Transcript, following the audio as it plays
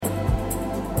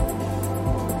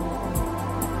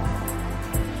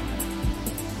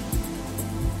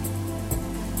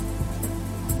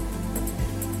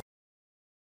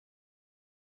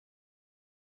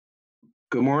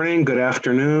Good morning, good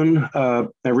afternoon,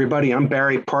 everybody. I'm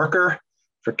Barry Parker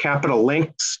for Capital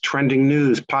Link's Trending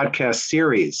News podcast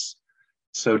series.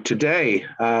 So today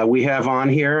we have on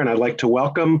here, and I'd like to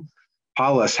welcome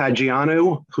Paulos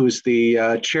Hagiannou, who's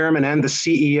the chairman and the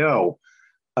CEO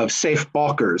of Safe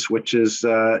Bulkers, which is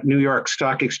a New York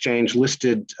Stock Exchange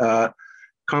listed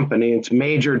company. It's a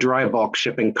major dry bulk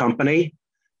shipping company.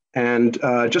 And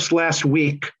just last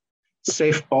week,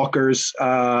 Safe Bulkers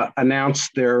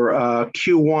announced their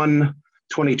Q1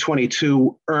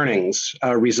 2022 earnings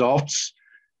results,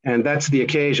 and that's the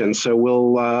occasion. So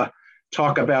we'll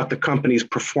talk about the company's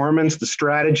performance, the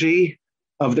strategy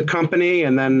of the company,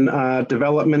 and then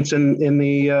developments in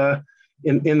the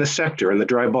sector, in the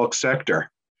dry bulk sector.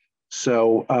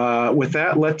 So with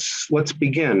that, let's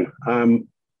begin.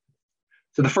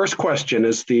 So the first question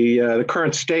is the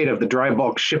current state of the dry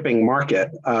bulk shipping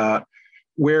market.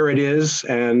 Where it is,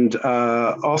 and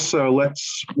also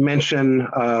let's mention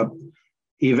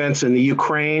events in the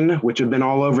Ukraine, which have been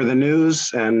all over the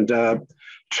news, and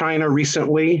China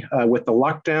recently with the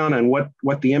lockdown, and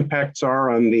what the impacts are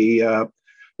on the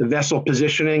vessel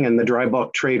positioning and the dry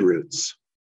bulk trade routes.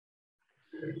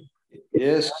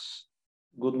 Yes,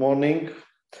 good morning.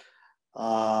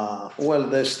 Well,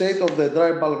 the state of the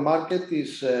dry bulk market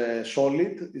is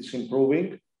solid, it's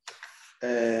improving.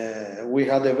 We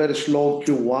had a very slow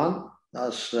Q1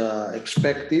 as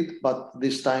expected, but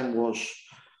this time was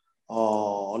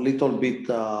a little bit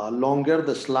longer,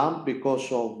 the slump,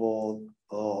 because of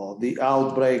the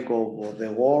outbreak of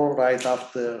the war right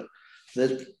after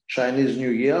the Chinese New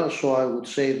Year. So I would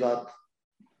say that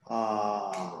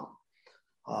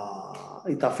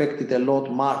it affected a lot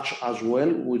March as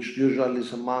well, which usually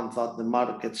is a month that the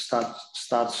market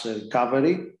starts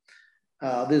recovery.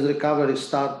 This recovery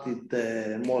started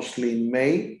mostly in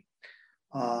May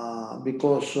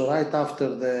because right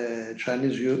after the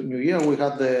Chinese New Year, we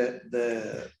had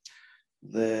the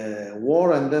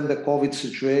war and then the COVID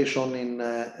situation in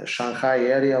Shanghai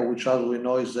area, which, as we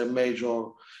know, is the major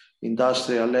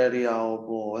industrial area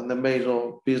and the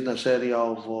major business area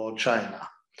of China.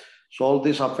 So all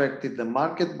this affected the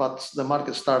market, but the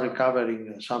market started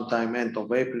recovering sometime end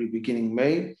of April, beginning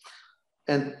May,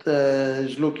 and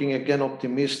is looking again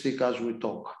optimistic as we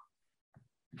talk.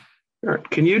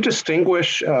 Can you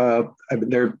distinguish?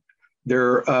 They're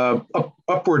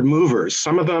upward movers.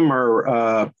 Some of them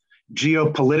are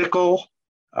geopolitical.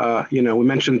 We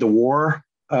mentioned the war,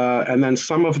 and then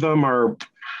some of them are,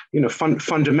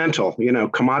 fundamental.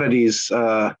 Commodities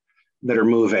that are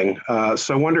moving.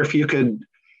 So I wonder if you could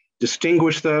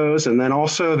distinguish those, and then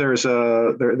also there's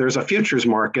a futures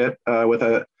market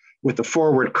with the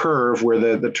forward curve where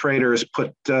the traders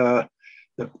put the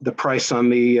price on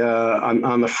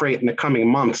the freight in the coming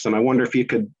months. And I wonder if you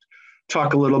could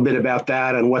talk a little bit about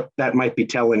that and what that might be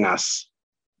telling us.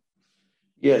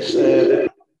 Yes,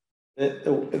 the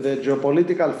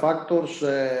geopolitical factors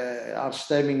are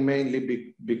stemming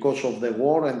mainly because of the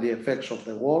war and the effects of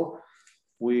the war.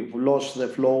 We've lost the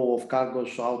flow of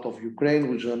cargoes out of Ukraine,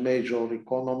 which is a major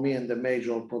economy and a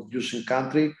major producing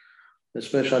country,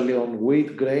 especially on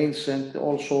wheat, grains, and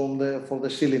also for the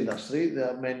steel industry. There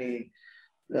are many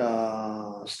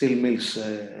steel mills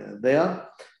there.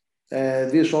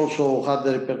 This also had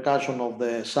the repercussion of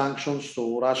the sanctions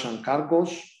to Russian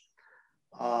cargoes.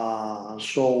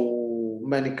 So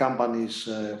many companies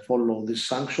follow these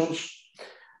sanctions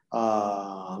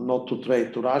not to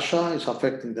trade to Russia. It's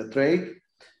affecting the trade.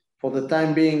 For the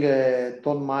time being,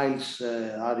 ton miles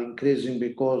are increasing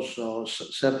because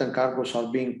certain cargoes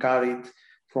are being carried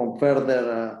from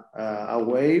further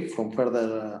away, from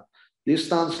further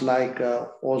distance, like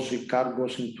Aussie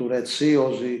cargoes into Red Sea,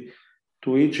 Aussie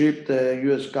to Egypt,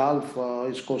 US Gulf,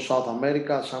 East Coast South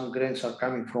America. Some grains are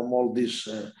coming from all these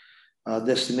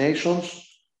destinations.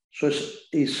 So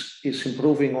it's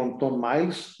improving on ton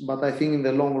miles, but I think in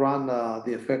the long run,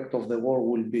 the effect of the war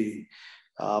will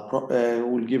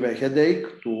give a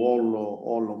headache to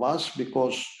all of us,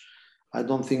 because I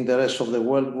don't think the rest of the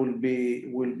world will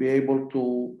be able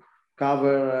to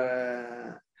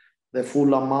cover the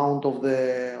full amount of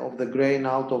the grain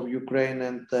out of Ukraine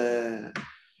and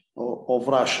of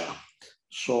Russia.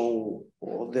 So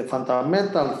the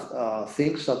fundamental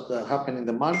things that happen in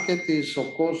the market is,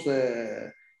 of course,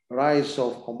 the rise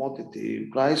of commodity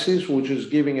prices, which is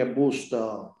giving a boost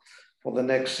for the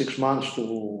next 6 months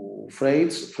to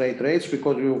freight rates,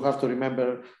 because you have to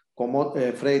remember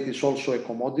freight is also a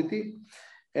commodity.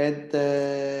 And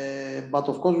but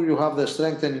of course you have the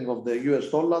strengthening of the US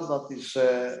dollar that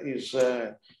is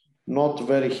not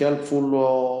very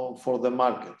helpful for the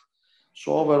market.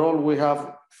 So overall we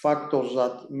have factors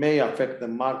that may affect the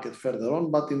market further on,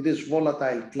 but in this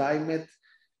volatile climate,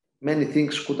 many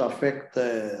things could affect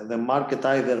the market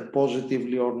either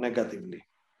positively or negatively.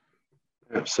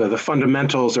 So the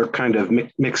fundamentals are kind of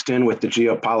mixed in with the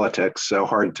geopolitics, so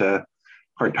hard to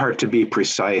be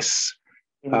precise.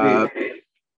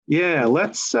 Yeah,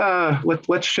 let's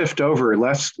shift over.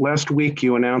 Last week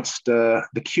you announced the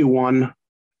Q1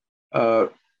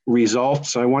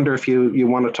 results. I wonder if you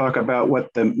want to talk about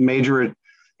what the major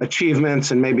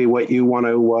achievements and maybe what you want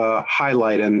to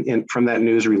highlight from that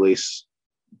news release.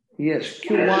 Yes,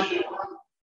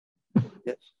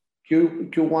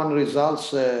 Q1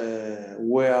 results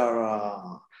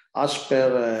were as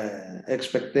per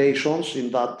expectations,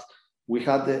 in that we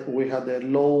had a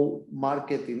low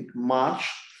market in March,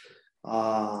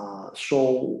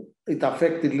 so it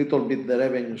affected a little bit the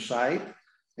revenue side,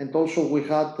 and also we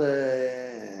had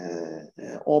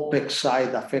OPEX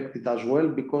side affected as well,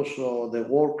 because the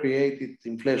war created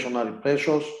inflationary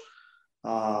pressures,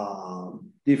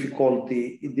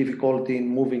 difficulty in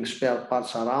moving spare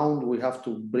parts around. We have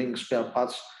to bring spare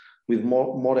parts with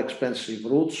more expensive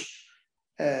routes.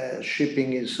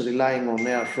 Shipping is relying on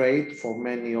air freight for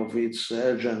many of its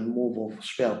urgent move of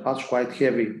spare parts, quite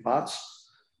heavy parts.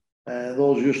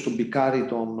 Those used to be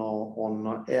carried on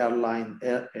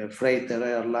freighter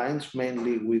airlines,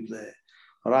 mainly with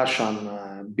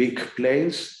Russian big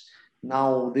planes.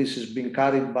 Now this is being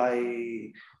carried by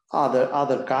other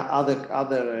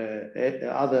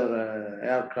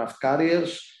aircraft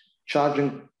carriers,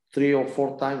 charging 3 or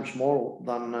 4 times more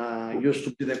than used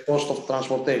to be the cost of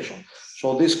transportation.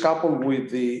 So this, coupled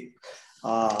with the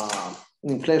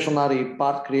inflationary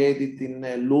part created in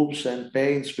lubes and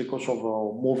paints because of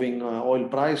moving oil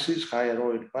prices, higher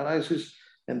oil prices,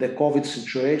 and the COVID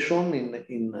situation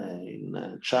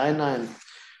in China and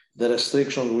the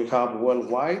restrictions we have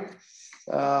worldwide,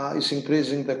 is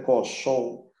increasing the cost.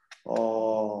 So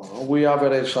we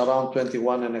average around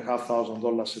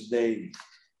 $21,500 a day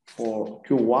for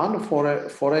Q1.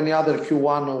 For any other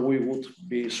Q1, we would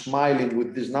be smiling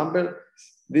with this number.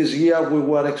 This year we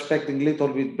were expecting a little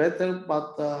bit better,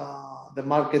 but the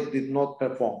market did not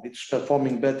perform. It's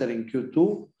performing better in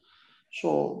Q2,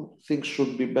 so things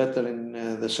should be better in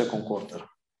the second quarter.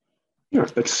 Yeah,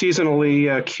 but seasonally,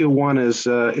 Q1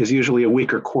 is usually a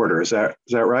weaker quarter. Is that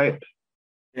right?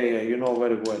 Yeah, you know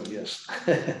very well. Yes.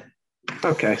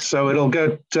 Okay, so it'll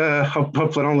go.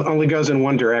 Hopefully, it only goes in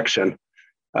one direction,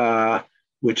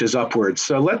 which is upwards.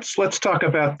 So let's talk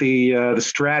about the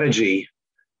strategy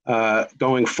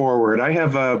going forward. I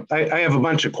have a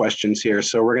bunch of questions here.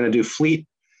 So we're going to do fleet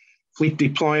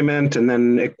deployment, and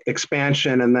then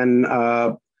expansion, and then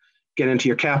get into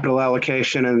your capital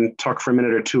allocation and talk for a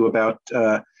minute or two about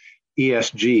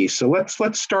ESG. So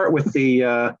let's start with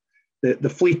the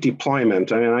fleet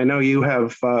deployment. I mean, I know you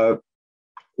have a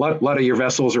lot of your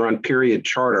vessels are on period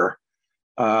charter.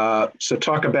 So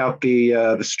talk about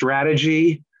the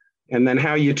strategy, and then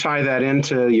how you tie that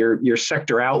into your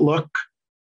sector outlook,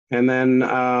 and then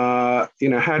how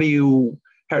do you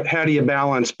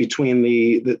balance between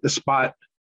the spot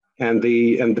and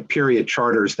the period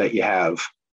charters that you have?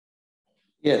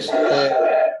 Yes,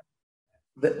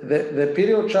 the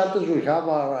period charters we have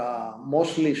are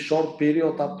mostly short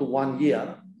period, up to 1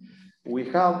 year. We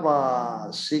have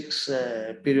 6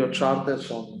 period charters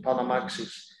on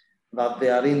Panamaxes that they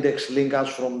are index linked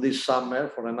us from this summer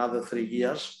for another 3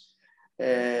 years,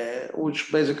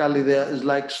 which basically is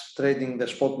like trading the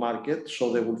spot market,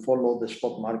 so they will follow the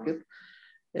spot market.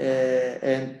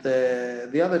 And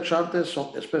the other charters,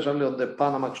 especially on the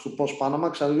Panamax to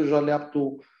post-Panamax, are usually up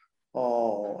to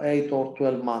 8 or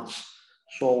 12 months.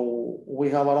 So we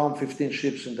have around 15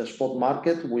 ships in the spot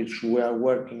market, which we are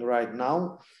working right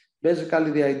now.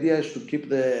 Basically, the idea is to keep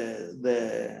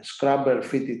the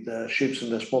scrubber-fitted ships in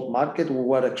the spot market. We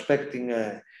were expecting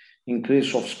an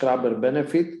increase of scrubber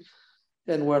benefit,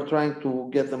 and we're trying to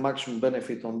get the maximum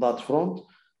benefit on that front.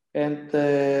 And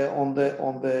on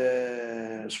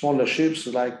the smaller ships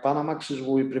like Panamaxes,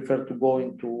 we prefer to go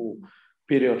into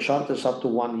period charters up to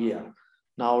 1 year.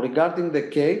 Now, regarding the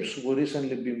Capes, we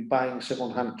recently been buying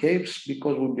second-hand Capes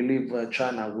because we believe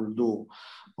China will do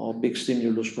a big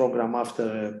stimulus program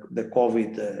after the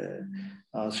COVID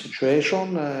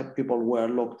situation. People were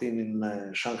locked in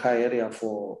Shanghai area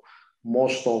for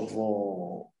most of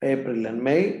April and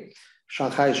May.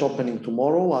 Shanghai is opening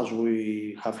tomorrow, as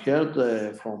we have heard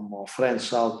from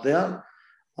friends out there.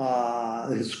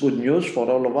 It's good news for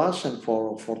all of us and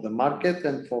for the market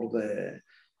and for the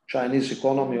Chinese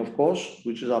economy, of course,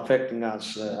 which is affecting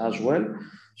us as well.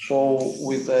 So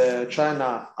with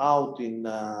China out in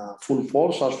full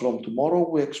force as from tomorrow,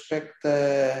 we expect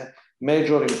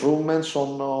major improvements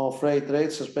on freight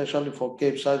rates, especially for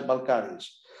Capesize bulk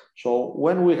carriers. So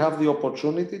when we have the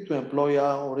opportunity to employ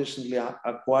our recently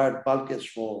acquired bulkheads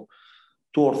for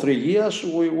 2 or 3 years,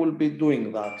 we will be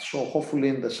doing that. So hopefully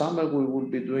in the summer, we will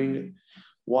be doing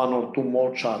 1 or 2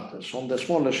 more charters. On the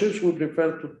smaller ships, we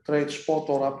prefer to trade spot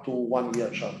or up to 1 year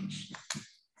charters.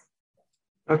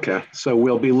 Okay, so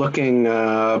we'll be looking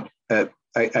at,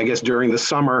 I guess, during the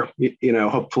summer,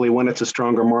 hopefully when it's a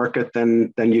stronger market,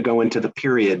 then you go into the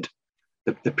period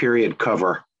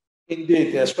cover.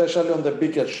 Indeed, especially on the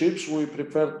bigger ships, we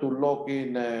prefer to lock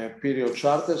in period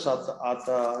charters at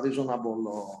a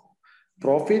reasonable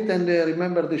profit. And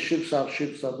remember, the ships are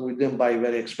ships that we didn't buy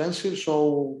very expensive,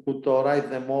 so we could write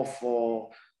them off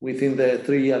within the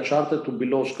 3-year charter to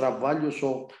below scrap value.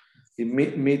 So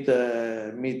mid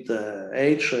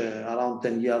age, around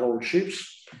 10-year-old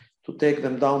ships, to take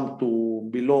them down to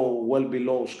well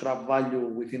below scrap value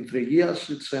within 3 years,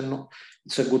 it's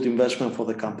a good investment for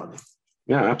the company.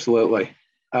 Yeah, absolutely.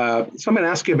 So I'm going to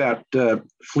ask you about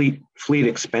fleet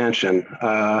expansion.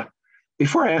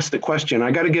 Before I ask the question,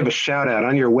 I got to give a shout out.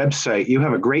 On your website, you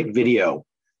have a great video.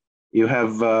 You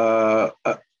have a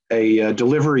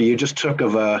delivery you just took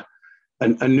of a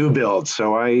new build.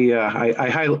 So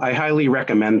I highly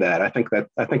recommend that. I think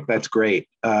that's great.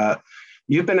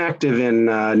 You've been active in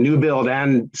new build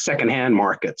and secondhand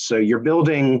markets. So you're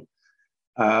building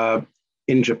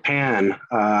in Japan.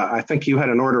 I think you had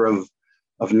an order of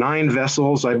 9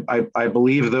 vessels. I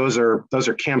believe those are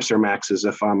Kamsarmaxes,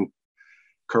 if I'm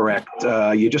correct.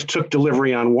 You just took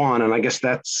delivery on one, and I guess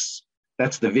that's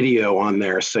the video on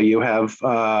there. So you have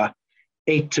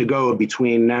 8 to go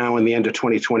between now and the end of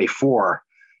 2024.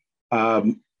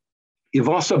 You've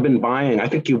also been buying. I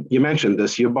think you mentioned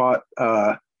this. You bought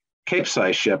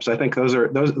Capesize ships. I think those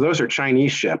are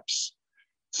Chinese ships.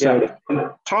 So yeah.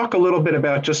 Talk a little bit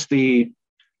about just the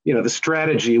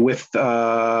strategy with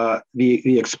the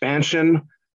expansion.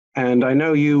 And I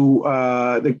know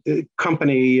the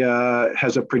company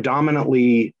has a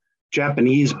predominantly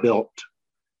Japanese-built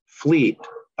fleet.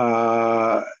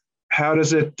 How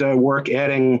does it work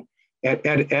adding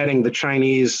the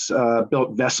Chinese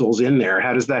built vessels in there?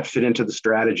 How does that fit into the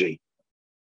strategy?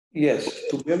 Yes,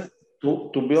 to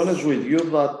be honest with you,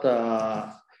 that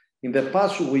in the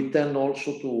past we tend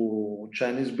also to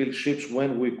Chinese-built ships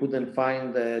when we couldn't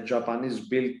find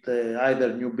Japanese-built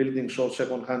either new buildings or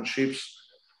second-hand ships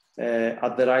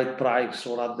at the right price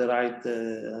or at the right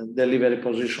delivery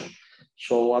position.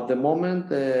 So at the moment,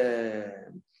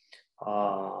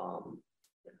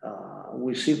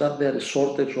 we see that there is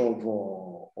shortage of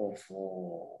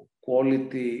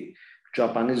quality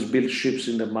Japanese-built ships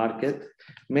in the market,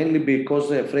 mainly because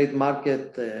the freight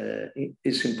market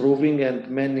is improving and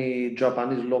many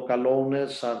Japanese local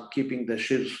owners are keeping the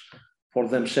ships for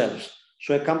themselves.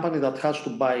 So a company that has to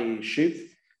buy a ship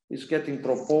is getting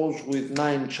proposed with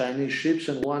 9 Chinese ships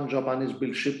and 1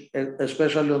 Japanese-built ship,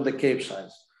 especially on the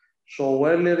Capesize. So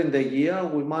earlier in the year,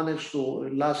 we managed to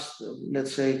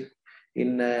let's say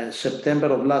in September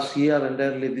of last year and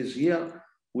early this year,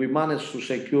 we managed to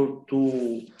secure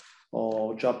 2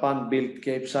 Japan-built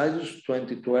Capesizes,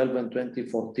 2012 and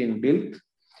 2014 built.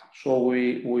 So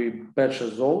we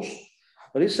purchased those.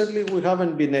 Recently, we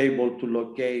haven't been able to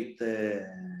locate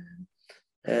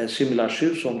similar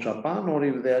ships from Japan, or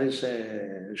if there is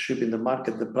a ship in the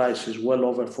market, the price is well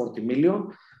over 40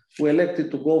 million. We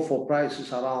elected to go for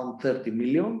prices around 30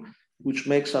 million, which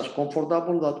makes us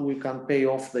comfortable that we can pay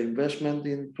off the investment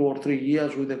in 2 or 3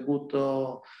 years with a good,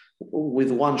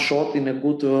 with one shot in a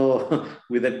good,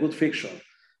 with a good fixture.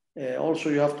 Also,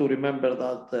 you have to remember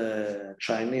that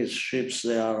Chinese ships,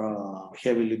 they are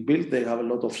heavily built. They have a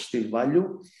lot of steel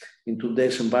value in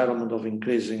today's environment of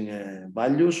increasing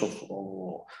values of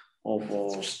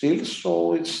steel.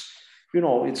 So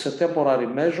it's a temporary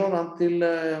measure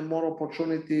until more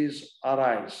opportunities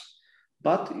arise.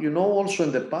 But also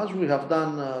in the past, we have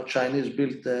done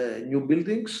Chinese-built new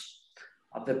buildings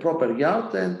at the proper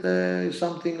yard, and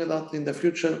something that in the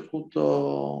future could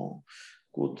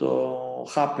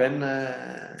happen.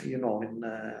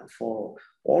 For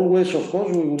always, of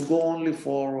course, we will go only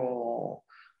for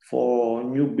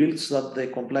new builds that they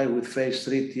comply with Phase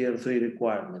 3, Tier 3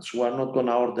 requirements. We are not going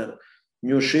to order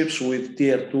new ships with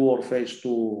Tier 2 or Phase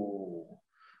 2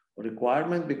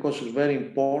 requirement, because it's very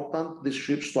important these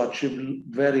ships to achieve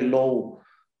very low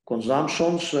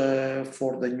consumptions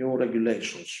for the new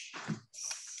regulations.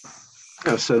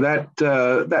 Yeah, so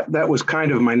that was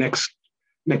kind of my next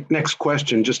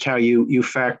question. Just how you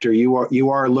factor, you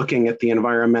are looking at the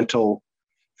environmental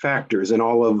factors in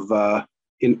all of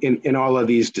in all of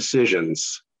these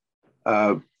decisions.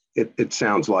 It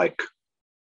sounds like.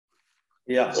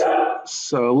 Yeah.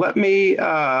 So let me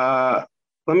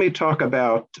let me talk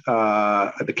about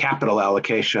the capital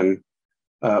allocation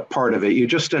part of it. You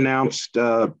just announced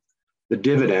the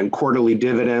dividend, quarterly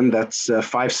dividend, that's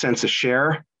 5 cents a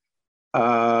share.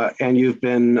 And you've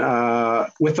been,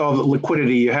 with all the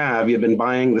liquidity you have, you've been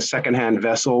buying the secondhand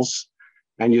vessels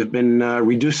and you've been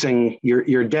reducing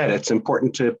your debt. It's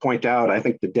important to point out, I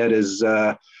think the debt is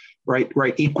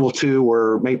right equal to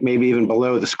or maybe even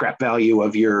below the scrap value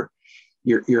of your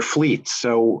fleet.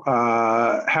 So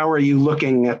how are you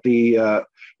looking at the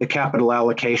capital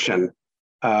allocation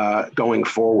going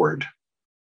forward?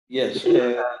 Yes,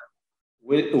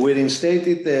 we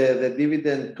reinstated the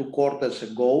dividend 2 quarters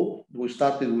ago. We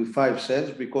started with 5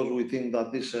 cents because we think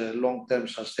that this is a long-term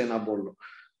sustainable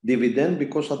dividend,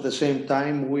 because at the same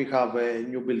time we have a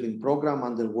new building program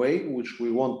underway, which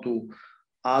we want to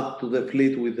add to the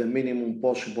fleet with the minimum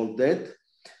possible debt.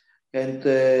 And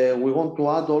we want to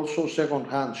add also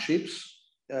second-hand ships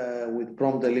with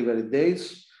prompt delivery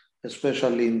dates,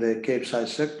 especially in the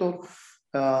Capesize sector,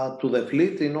 to the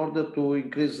fleet in order to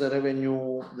increase the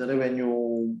revenue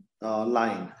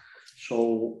line.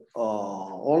 So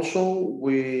also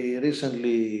we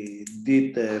recently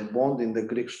did a bond in the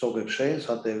Greek Stock Exchange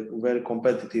at a very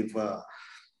competitive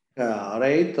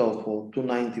rate of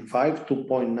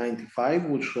 2.95,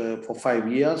 which for 5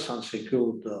 years,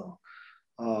 unsecured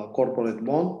corporate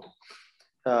bond,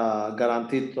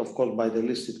 guaranteed of course by the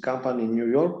listed company in New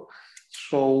York.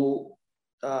 So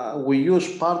we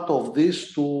use part of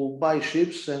this to buy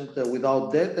ships and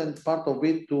without debt, and part of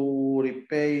it to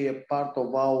repay a part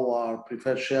of our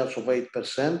preferred shares of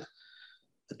 8%,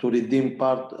 to redeem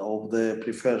part of the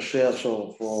preferred shares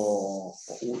of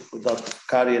that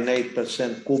carry an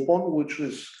 8% coupon, which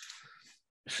is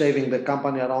saving the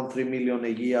company around 3 million a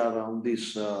year on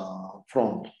this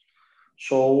front.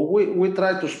 So we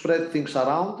try to spread things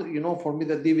around. You know, for me,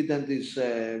 the dividend is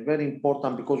very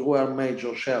important because we are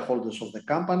major shareholders of the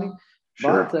company.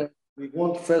 Sure. But we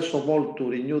want, first of all, to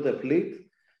renew the fleet,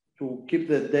 to keep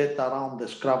the debt around the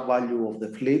scrap value of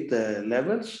the fleet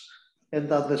levels,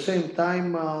 and at the same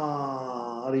time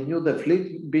renew the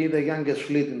fleet, be the youngest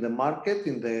fleet in the market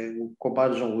in the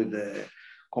comparison with the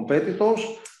competitors,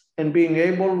 and being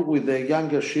able with the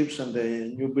younger ships and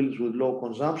the new builds with low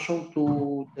consumption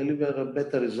to deliver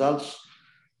better results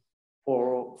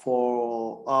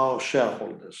for our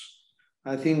shareholders.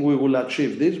 I think we will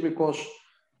achieve this because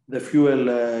the fuel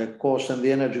cost and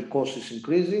the energy cost is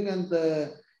increasing, and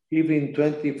even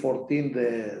 2014,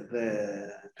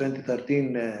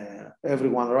 2013,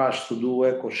 everyone rushed to do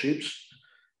eco ships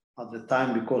at the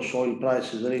time because oil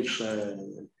prices reached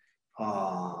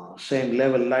same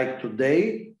level like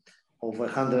today of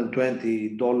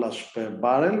 $120 per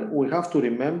barrel. We have to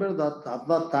remember that at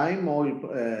that time, oil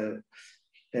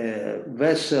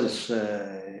vessels,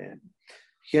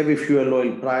 heavy fuel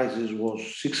oil prices was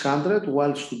 600,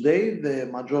 whilst today the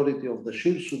majority of the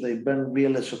ships, they burn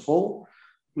VLSFO,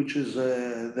 which is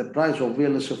the price of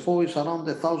VLSFO is around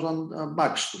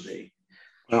 $1,000 today.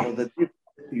 Wow. So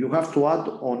you have to add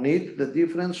on it the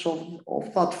difference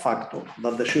of that factor,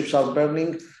 that the ships are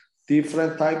burning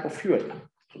different type of fuel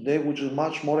today, which is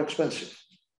much more expensive.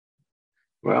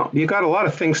 Well, you got a lot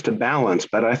of things to balance,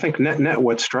 but I think net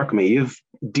what struck me, you've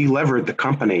delevered the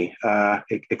company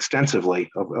extensively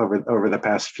over the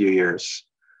past few years.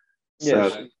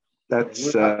 Yes. So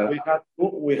that's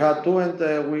we had to, and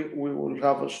we will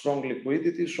have a strong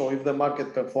liquidity. So if the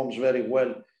market performs very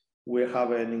well, we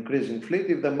have an increasing fleet.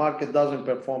 If the market doesn't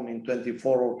perform in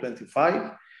 24 or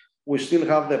 25, we still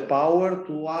have the power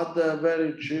to add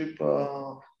very cheap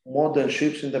modern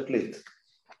ships in the fleet.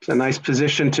 It's a nice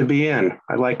position to be in.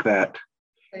 I like that.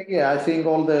 Yeah, I think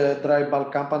all the dry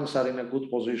bulk companies are in a good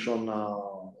position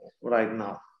right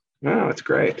now. Oh, it's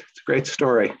great. It's a great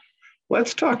story.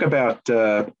 Let's talk about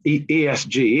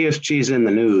ESG. ESG is in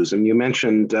the news, and you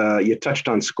mentioned you touched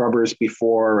on scrubbers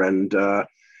before, and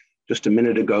just a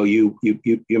minute ago you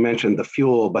mentioned the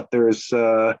fuel, but there's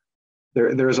a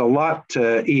lot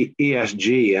to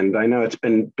ESG, and I know it's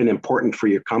been important for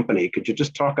your company. Could you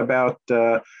just talk about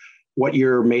what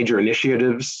your major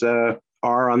initiatives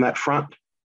are on that front?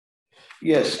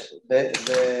 Yes,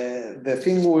 the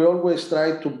thing we always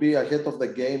try to be ahead of the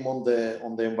game on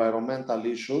the environmental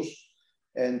issues.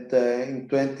 And in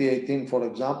 2018, for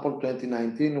example,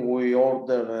 2019, we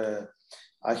ordered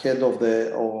ahead of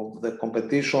the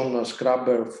competition a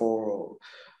scrubber for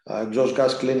exhaust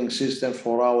gas cleaning system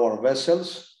for our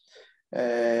vessels,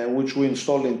 which we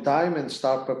installed in time and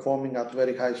start performing at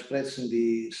very high spreads in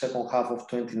the second half of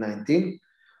 2019.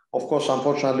 Of course,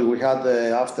 unfortunately, we had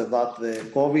after that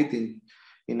the COVID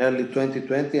in early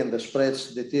 2020, and the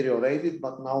spreads deteriorated,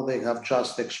 but now they have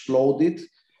just exploded.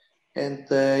 and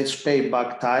it's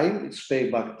payback time. It's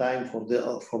payback time for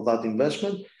that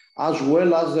investment, as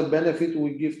well as the benefit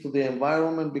we give to the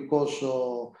environment, because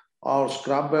our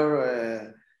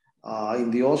scrubber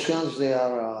in the oceans,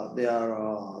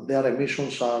 their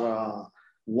emissions are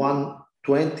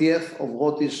 1/20th of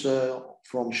what is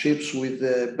from ships with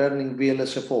burning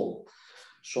VLSFO.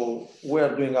 So we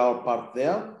are doing our part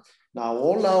there. Now,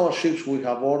 all our ships we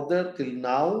have ordered till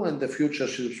now, and the future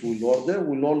ships we'll order,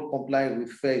 will all comply with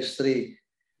phase 3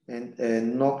 and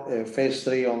phase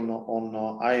 3 on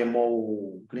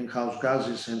IMO greenhouse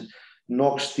gases and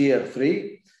NOx tier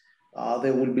 3.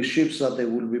 There will be ships that they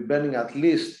will be burning at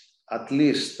least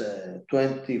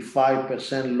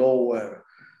 25% lower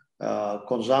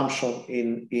consumption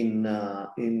in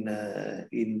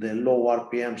the low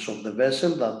RPMs of the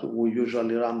vessel that we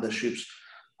usually run the ships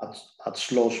at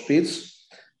slow speeds.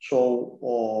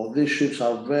 So these ships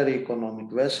are very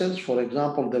economic vessels. For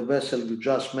example, the vessel you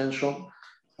just mentioned,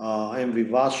 MV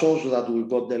Vassos, that we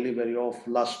got delivery of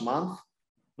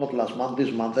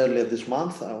earlier this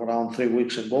month, around 3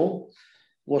 weeks ago,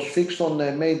 was fixed on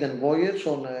a maiden voyage,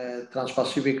 on a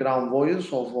Trans-Pacific round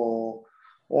voyage of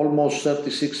almost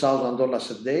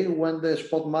 $36,000 a day, when the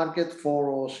spot market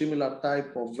for similar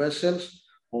type of vessels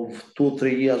of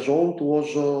 2-3 years old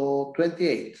was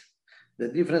 28. The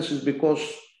difference is because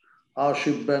our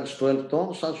ship burns 12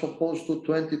 tons as opposed to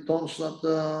 20 tons that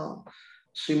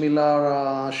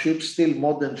similar ships, still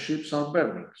modern ships, are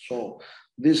burning. So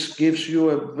this gives you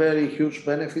a very huge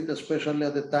benefit, especially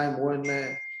at the time when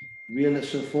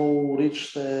VLSFO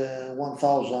reached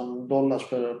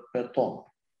 $1,000 per ton.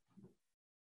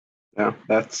 Yeah,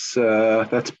 that's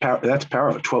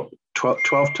power.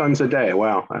 12 tons a day.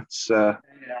 Wow, that's.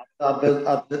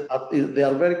 They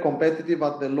are very competitive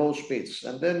at the low speeds,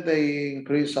 and then they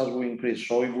increase as we increase.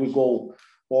 So if we go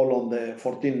all on the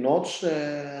 14 knots,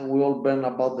 we all burn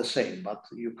about the same. But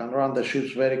you can run the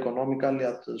ships very economically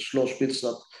at slow speeds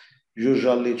that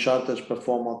usually charters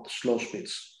perform at slow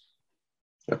speeds.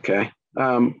 Okay.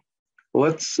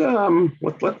 Let's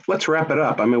wrap it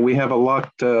up. I mean, we have a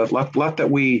lot that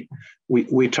we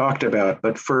talked about,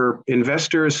 but for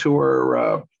investors who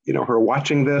are who are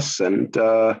watching this and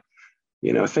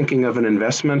thinking of an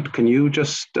investment, can you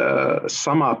just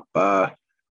sum up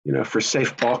for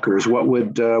Safe Bulkers, what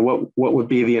would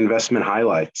be the investment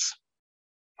highlights?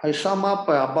 I sum up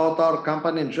about our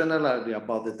company in general,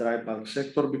 about the dry bulk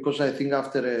sector, because I think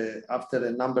after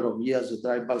a number of years, the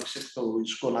dry bulk sector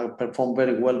is going to perform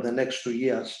very well the next 2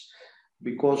 years,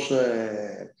 because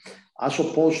as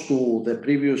opposed to the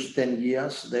previous 10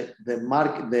 years, the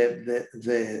market,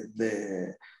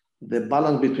 the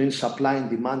balance between supply and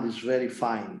demand is very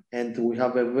fine, and we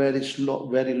have a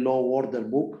very low order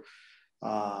book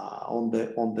on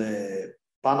the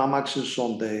Panamaxes,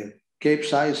 on the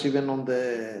Capesize, even on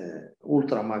the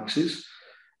Ultramaxes,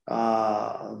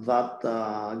 that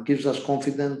gives us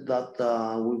confidence that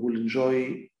we will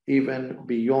enjoy even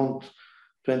beyond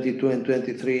 22 and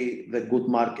 23 the good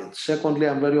market. Secondly,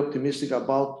 I'm very optimistic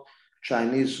about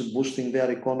Chinese boosting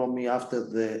their economy after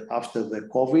the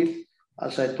COVID.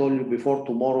 As I told you before,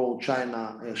 tomorrow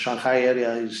China, Shanghai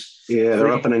area is they're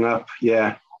opening up.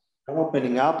 Yeah.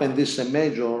 Opening up, and this is a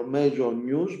major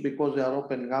news, because they are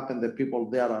opening up and the people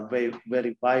there are very,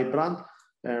 very vibrant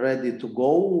and ready to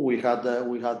go. We had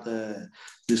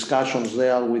discussions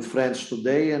there with friends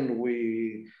today, and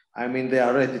they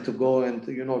are ready to go. And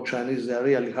Chinese, they are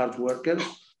really hard workers,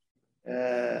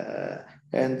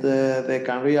 and they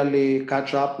can really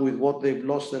catch up with what they've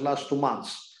lost the last 2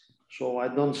 months. So I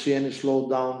don't see any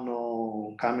slowdown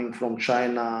coming from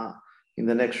China in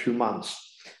the next few months.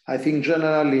 I think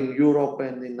generally in Europe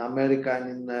and in America and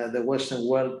in the Western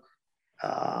world,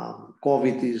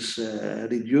 COVID is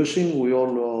reducing. We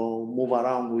all move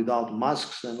around without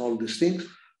masks and all these things.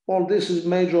 All this is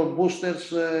major boosters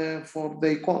for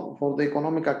the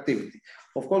economic activity.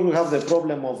 Of course, we have the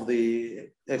problem of the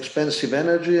expensive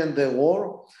energy and the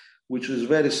war, which is a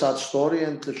very sad story,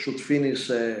 and should finish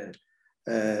as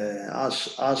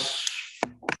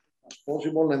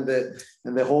possible, and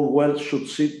the whole world should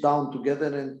sit down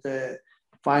together and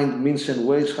find means and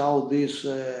ways how this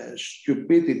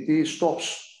stupidity stops.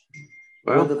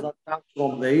 Well, whether that comes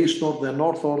from the east or the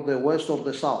north or the west or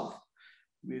the south,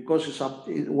 because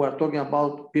we're talking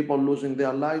about people losing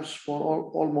their lives for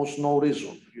almost no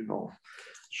reason,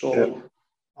 So yeah.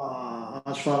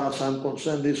 As far as I'm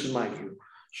concerned, this is my view.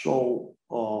 So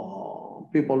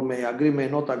people may agree, may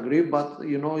not agree, but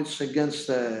it's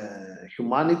against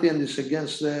humanity, and it's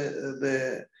against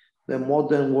the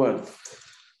modern world.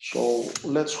 So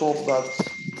let's hope that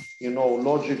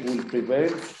logic will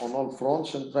prevail on all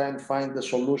fronts and try and find the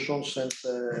solutions and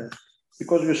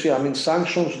because you see, I mean,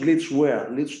 sanctions leads where?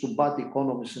 Leads to bad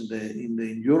economies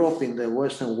in Europe, in the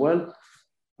Western world.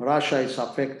 Russia is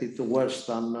affected worse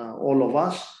than all of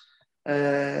us.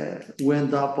 We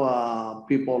end up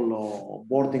people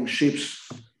boarding ships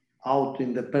out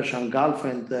in the Persian Gulf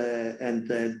and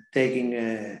taking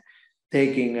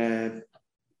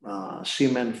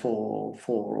seamen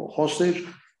for hostage.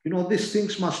 You know, these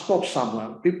things must stop somewhere.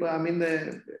 People, I mean,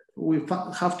 we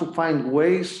have to find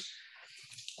ways.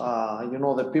 You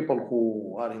know, the people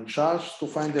who are in charge to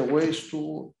find the ways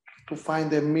to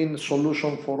find a mean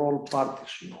solution for all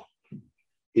parties. You know.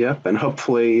 Yep, and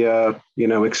hopefully, you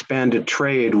know, expanded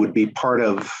trade would be part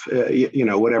of, you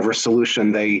know, whatever solution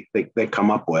they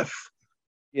come up with.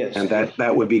 Yes, and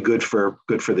that would be good for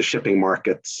the shipping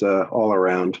markets all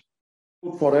around.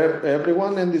 Good for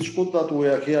everyone, and it's good that we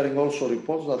are hearing also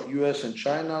reports that U.S. and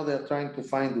China, they're trying to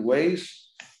find ways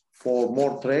for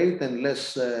more trade and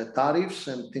less tariffs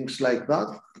and things like that.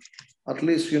 At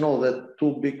least, you know, the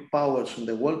two big powers in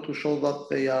the world to show that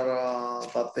they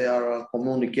are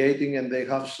communicating and they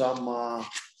have some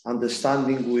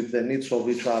understanding with the needs of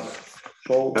each other.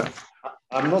 So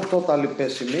I'm not totally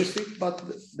pessimistic, but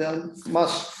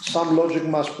some logic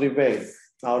must prevail.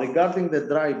 Now, regarding the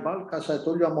dry bulk, as I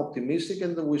told you, I'm optimistic,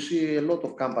 and we see a lot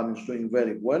of companies doing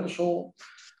very well. So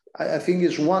I think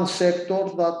it's one sector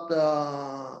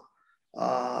that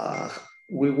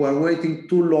we were waiting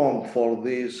too long for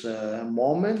this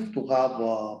moment to have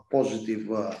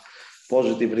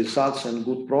positive results and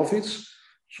good profits.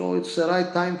 So it's the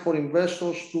right time for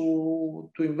investors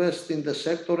to invest in the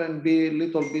sector and be a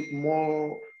little bit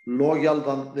more loyal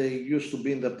than they used to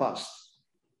be in the past.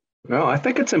 Well, I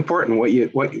think it's important what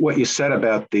you said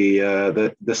about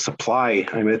the supply.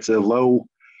 I mean, it's a low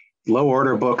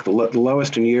order book, the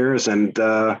lowest in years, and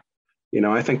you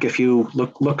know, I think if you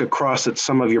look across at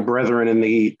some of your brethren in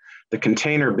the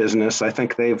container business, I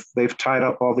think they've tied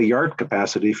up all the yard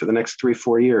capacity for the next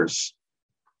 3-4 years.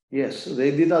 Yes,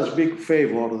 they did us big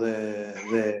favor,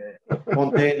 the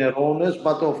container owners,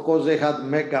 but of course they had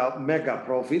mega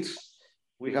profits.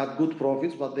 We had good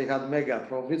profits, but they had mega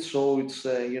profits. So it's,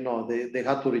 you know, they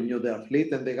had to renew their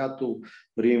fleet and they had to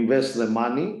reinvest the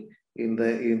money in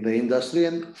the industry.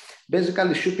 And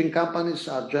basically shipping companies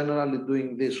are generally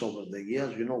doing this over the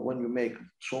years. You know, when you make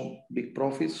so big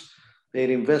profits,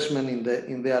 their investment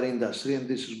in their industry, and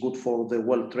this is good for the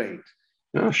world trade.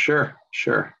 Oh, sure.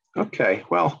 Okay.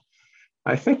 Well,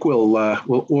 I think we'll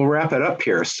wrap it up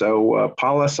here. So,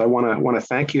 Paulos, I want to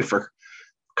thank you for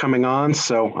coming on.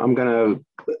 So I'm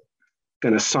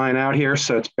gonna sign out here.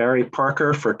 So it's Barry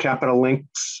Parker for Capital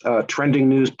Link's Trending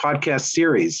News podcast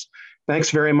series.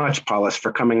 Thanks very much, Paulos,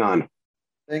 for coming on.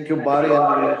 Thank you, Barry.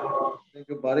 Thank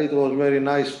you, Barry. It was very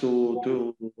nice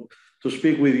to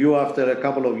speak with you after a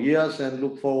couple of years, and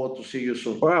look forward to see you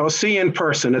soon. Well, I'll see you in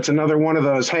person. It's another one of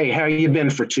those, hey, how you been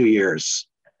for 2 years?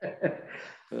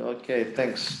 Okay,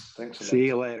 thanks. Thanks a lot. See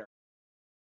you later.